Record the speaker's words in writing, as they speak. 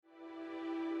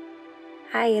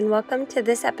Hi, and welcome to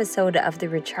this episode of the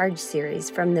Recharge series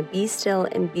from the Be Still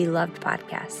and Be Loved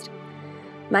podcast.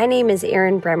 My name is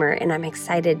Erin Bremer, and I'm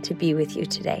excited to be with you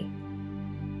today.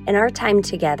 In our time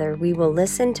together, we will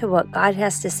listen to what God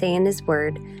has to say in His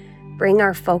Word, bring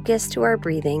our focus to our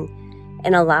breathing,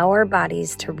 and allow our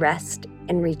bodies to rest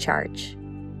and recharge.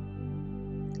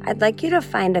 I'd like you to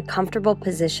find a comfortable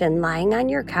position lying on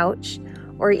your couch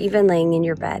or even laying in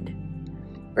your bed.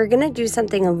 We're going to do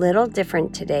something a little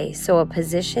different today, so a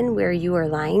position where you are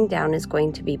lying down is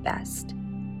going to be best.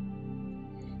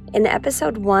 In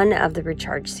episode 1 of the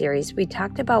Recharge series, we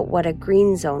talked about what a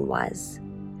green zone was.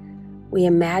 We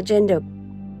imagined a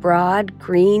broad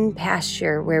green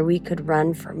pasture where we could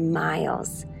run for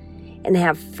miles and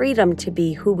have freedom to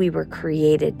be who we were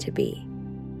created to be.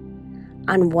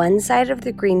 On one side of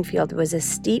the green field was a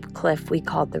steep cliff we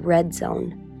called the red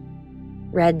zone.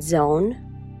 Red zone,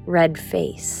 red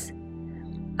face.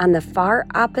 On the far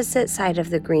opposite side of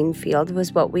the green field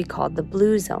was what we called the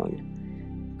blue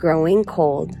zone. Growing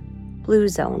cold, blue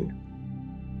zone.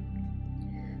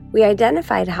 We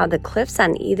identified how the cliffs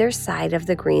on either side of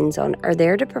the green zone are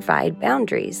there to provide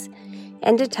boundaries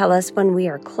and to tell us when we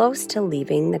are close to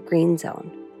leaving the green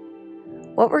zone.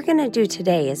 What we're going to do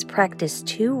today is practice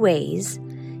 2 ways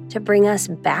to bring us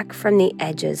back from the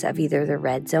edges of either the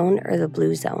red zone or the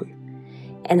blue zone,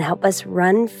 and help us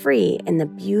run free in the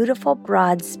beautiful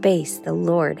broad space the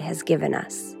Lord has given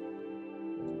us.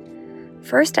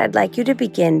 First, I'd like you to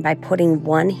begin by putting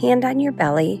one hand on your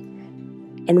belly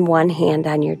and one hand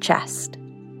on your chest.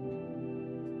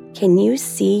 Can you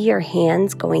see your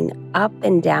hands going up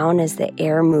and down as the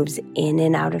air moves in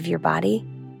and out of your body?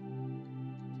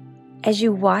 As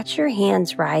you watch your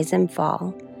hands rise and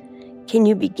fall, can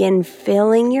you begin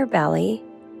filling your belly,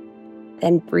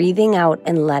 then breathing out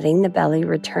and letting the belly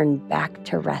return back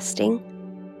to resting?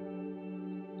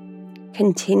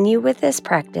 Continue with this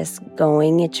practice,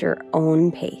 going at your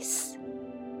own pace.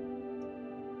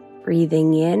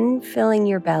 Breathing in, filling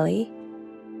your belly,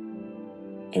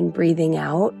 and breathing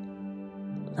out,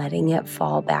 letting it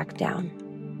fall back down.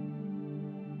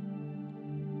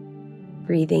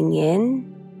 Breathing in,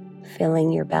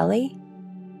 filling your belly,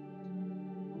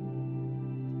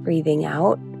 breathing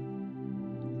out,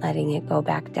 letting it go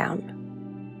back down.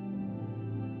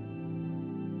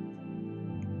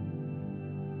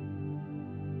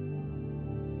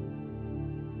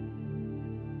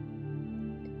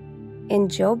 In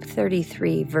Job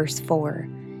 33, verse 4,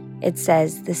 it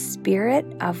says, "The Spirit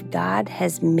of God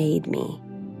has made me,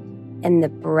 and the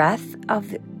breath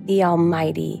of the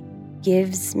Almighty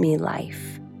gives me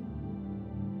life."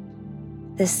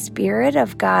 The Spirit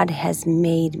of God has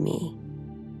made me,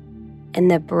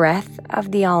 and the breath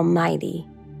of the Almighty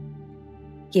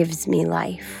gives me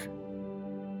life.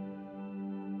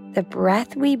 The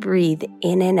breath we breathe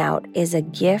in and out is a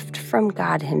gift from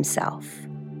God Himself.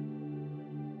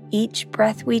 Each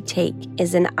breath we take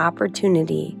is an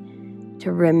opportunity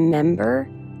to remember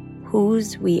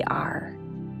whose we are.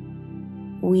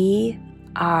 We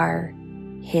are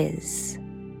His.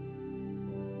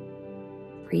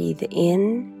 Breathe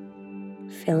in,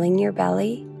 filling your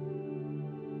belly.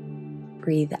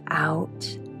 Breathe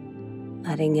out,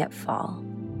 letting it fall.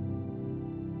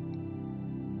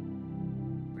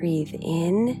 Breathe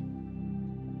in,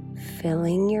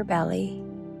 filling your belly,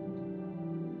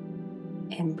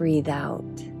 and breathe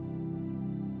out,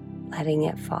 letting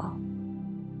it fall.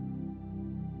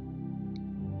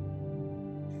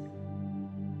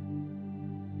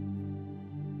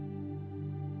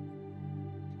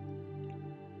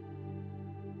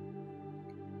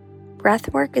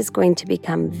 Breathwork is going to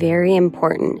become very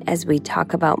important as we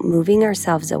talk about moving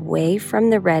ourselves away from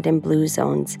the red and blue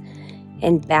zones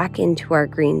and back into our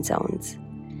green zones.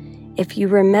 If you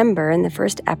remember, in the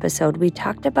first episode, we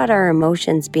talked about our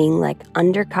emotions being like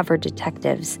undercover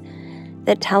detectives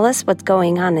that tell us what's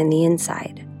going on in the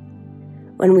inside.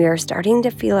 When we are starting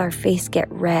to feel our face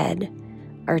get red,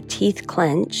 our teeth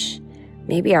clench,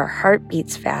 maybe our heart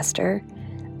beats faster,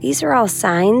 these are all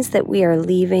signs that we are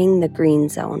leaving the green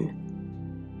zone.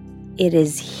 It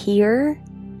is here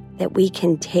that we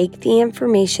can take the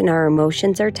information our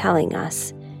emotions are telling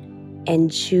us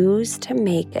and choose to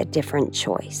make a different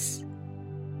choice.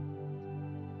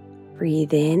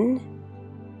 Breathe in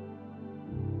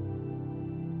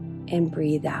and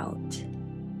breathe out.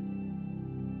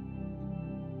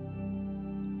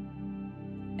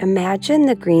 Imagine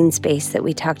the green space that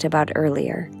we talked about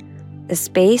earlier, the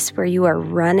space where you are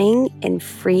running and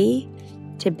free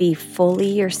to be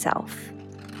fully yourself.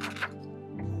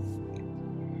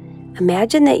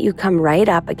 Imagine that you come right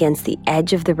up against the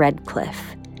edge of the red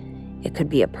cliff. It could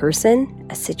be a person,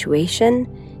 a situation,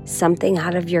 something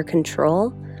out of your control,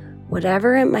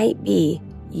 whatever it might be,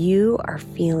 you are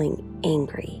feeling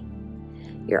angry.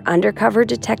 Your undercover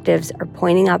detectives are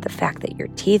pointing out the fact that your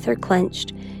teeth are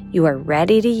clenched, you are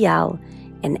ready to yell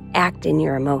and act in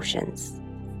your emotions.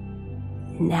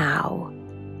 Now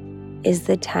is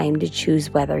the time to choose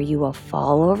whether you will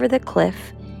fall over the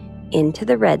cliff into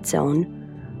the red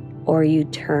zone or you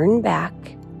turn back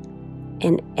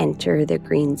and enter the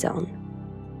green zone.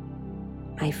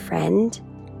 My friend,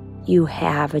 you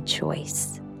have a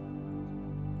choice.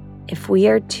 If we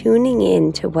are tuning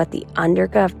in to what the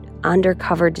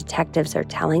undercover detectives are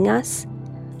telling us,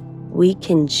 we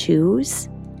can choose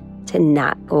to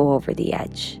not go over the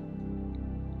edge.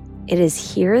 It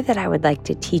is here that I would like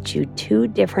to teach you 2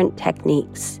 different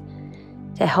techniques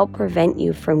to help prevent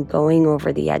you from going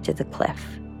over the edge of the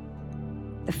cliff.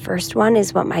 The first one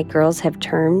is what my girls have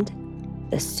termed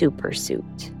the super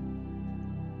suit.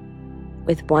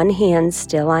 With one hand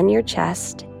still on your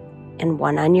chest and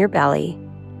one on your belly,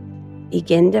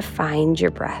 begin to find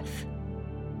your breath.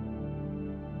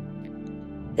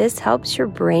 This helps your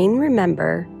brain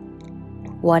remember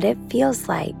what it feels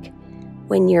like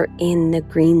when you're in the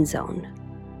green zone,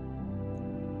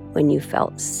 when you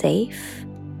felt safe,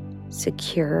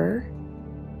 secure,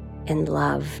 and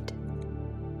loved.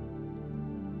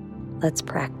 Let's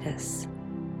practice.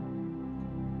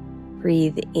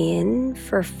 Breathe in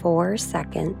for 4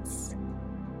 seconds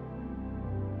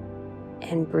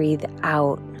and breathe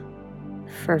out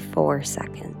for 4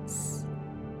 seconds.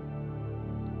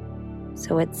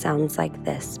 So it sounds like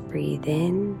this. Breathe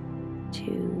in,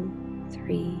 2,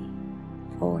 3,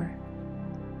 4.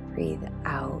 Breathe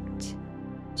out,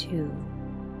 2,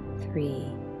 3,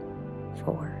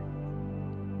 4.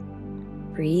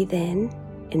 Breathe in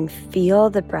and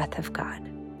feel the breath of God.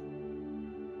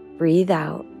 Breathe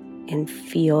out and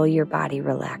feel your body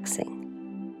relaxing.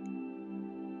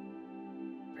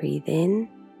 Breathe in,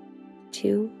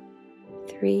 2,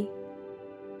 3,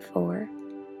 4,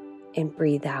 and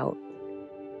breathe out,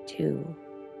 2,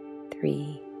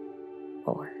 3,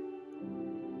 4.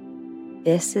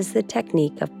 This is the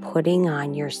technique of putting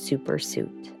on your super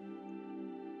suit.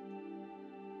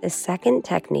 The second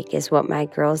technique is what my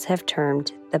girls have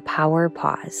termed the power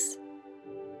pause.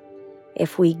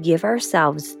 If we give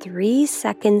ourselves 3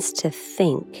 seconds to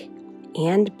think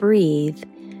and breathe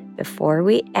before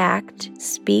we act,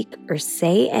 speak, or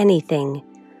say anything,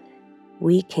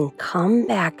 we can come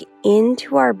back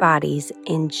into our bodies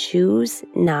and choose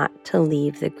not to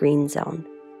leave the green zone.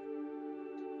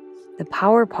 The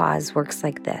power pause works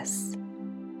like this.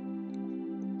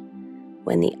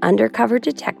 When the undercover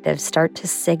detectives start to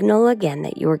signal again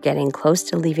that you are getting close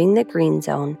to leaving the green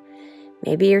zone,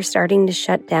 maybe you're starting to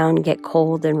shut down, get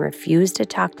cold, and refuse to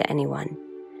talk to anyone,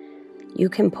 you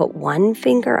can put one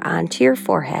finger onto your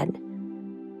forehead,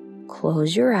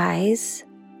 close your eyes,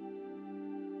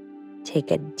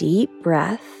 take a deep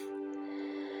breath,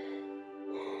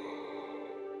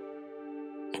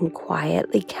 and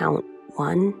quietly count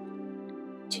 1,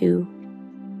 2,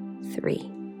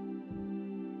 3.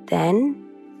 Then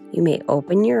you may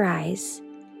open your eyes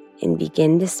and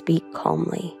begin to speak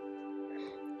calmly.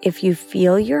 If you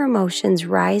feel your emotions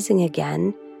rising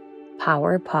again,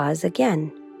 power pause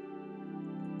again.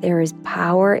 There is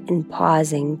power in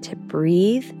pausing to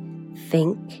breathe,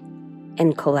 think,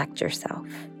 and collect yourself.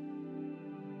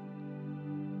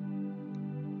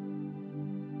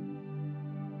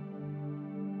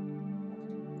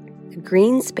 The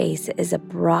green space is a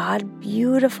broad,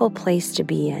 beautiful place to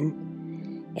be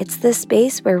in. It's the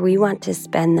space where we want to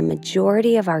spend the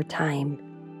majority of our time.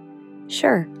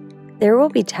 Sure, there will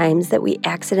be times that we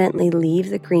accidentally leave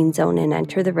the green zone and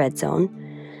enter the red zone,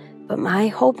 but my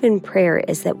hope and prayer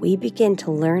is that we begin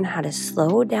to learn how to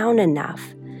slow down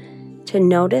enough to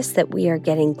notice that we are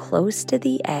getting close to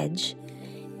the edge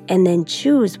and then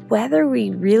choose whether we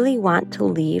really want to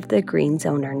leave the green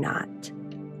zone or not.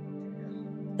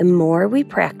 The more we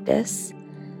practice,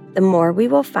 the more we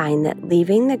will find that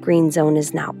leaving the green zone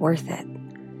is not worth it.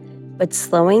 But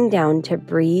slowing down to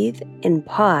breathe and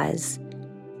pause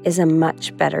is a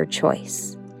much better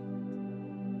choice.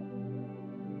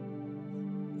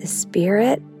 The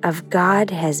Spirit of God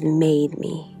has made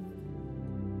me,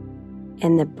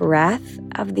 and the breath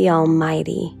of the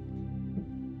Almighty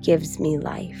gives me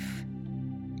life.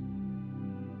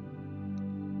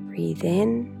 Breathe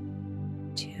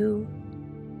in, 2,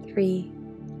 3,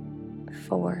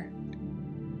 4,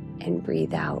 and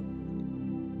breathe out,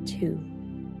 2,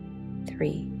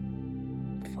 3,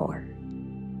 4.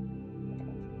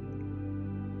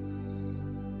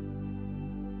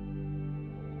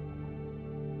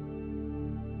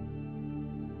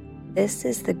 This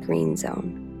is the green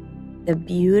zone. the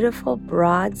beautiful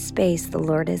broad space the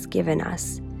Lord has given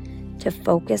us to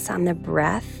focus on the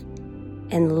breath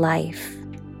and life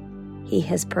He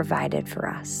has provided for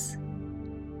us.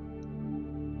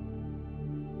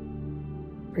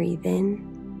 Breathe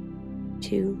in,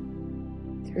 2,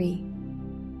 3,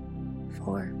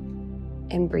 4,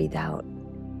 and breathe out,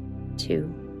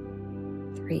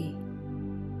 2, 3,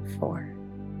 4.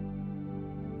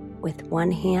 With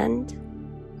one hand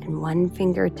and one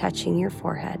finger touching your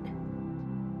forehead,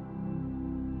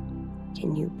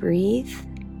 can you breathe,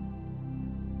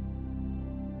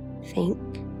 think,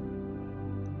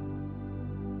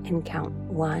 and count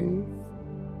 1,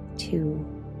 2,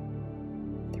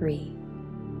 3.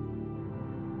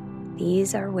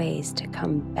 These are ways to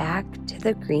come back to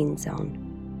the green zone,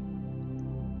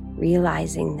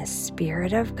 realizing the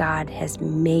Spirit of God has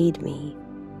made me,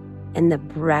 and the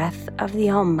breath of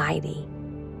the Almighty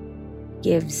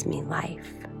gives me life.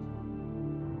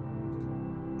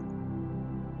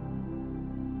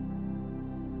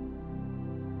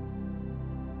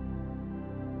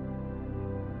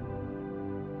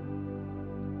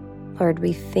 Lord,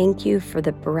 we thank you for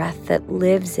the breath that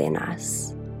lives in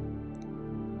us.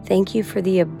 Thank you for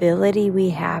the ability we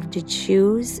have to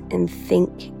choose and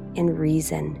think and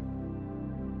reason.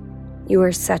 You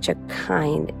are such a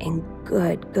kind and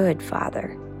good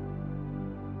Father.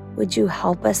 Would you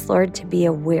help us, Lord, to be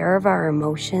aware of our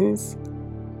emotions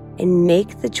and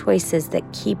make the choices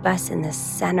that keep us in the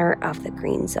center of the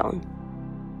green zone?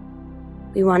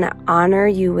 We want to honor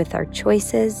you with our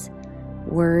choices,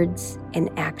 words, and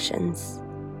actions.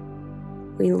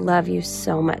 We love you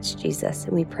so much, Jesus,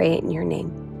 and we pray it in your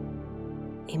name.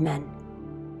 Amen.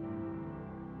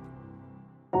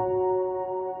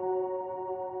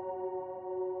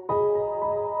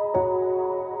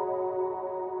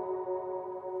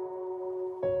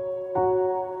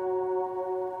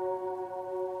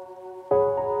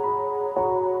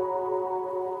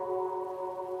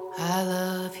 I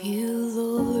love you,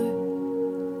 Lord.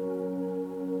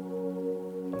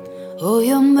 Oh,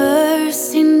 your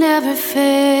mercy never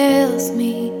fails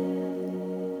me,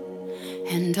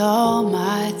 and all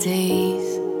my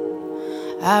days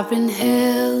I've been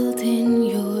held in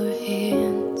your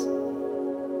hands.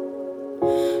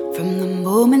 From the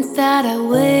moment that I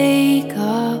wake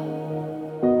up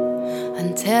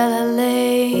until I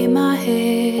lay my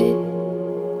head,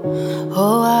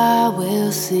 oh, I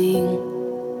will sing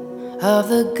of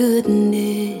the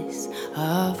goodness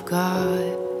of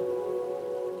God.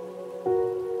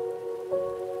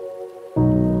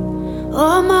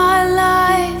 All my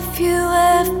life you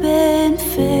have been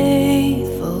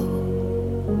faithful.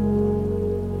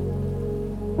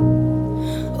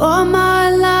 All my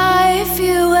life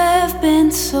you have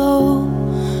been so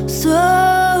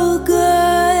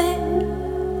good.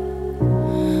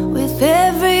 With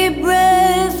every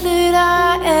breath that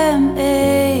I am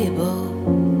able,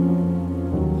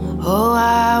 oh,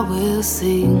 I will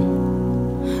sing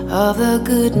of the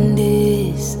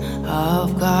goodness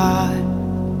of God.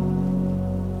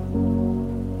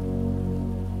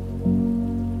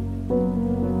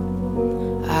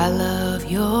 I love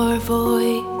your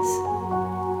voice.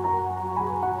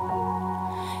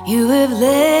 You have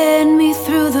led me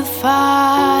through the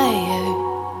fire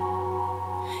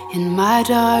in my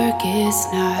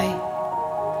darkest night.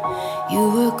 You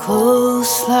were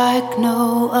close like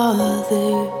no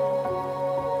other.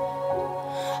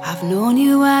 I've known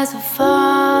you as a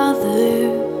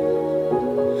father.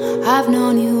 I've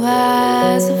known you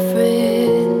as a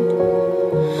friend.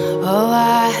 Oh,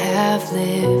 I have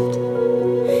lived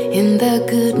in the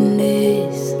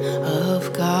goodness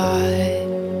of God.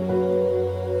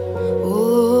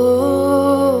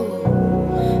 Oh,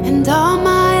 and all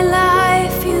my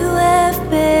life you have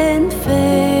been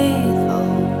faithful.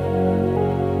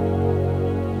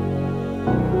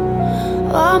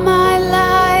 All my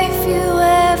life you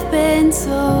have been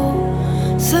so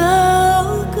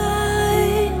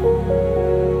good.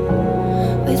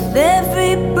 With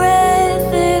every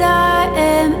breath that I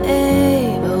am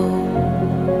able,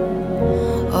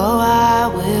 oh, I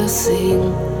will sing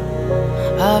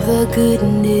of the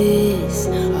goodness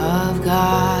of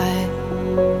God.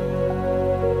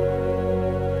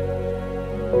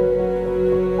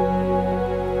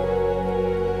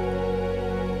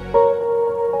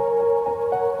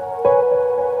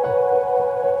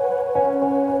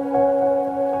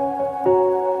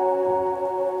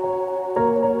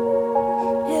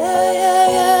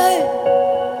 Yeah.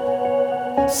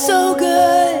 So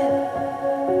good.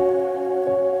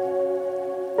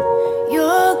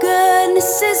 Your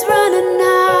goodness is running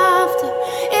after,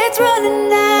 it's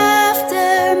running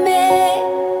after me.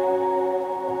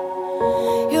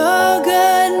 Your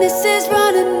goodness is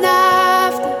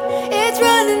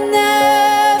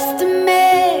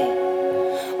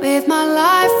With my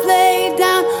life laid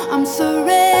down, I'm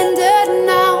surrendered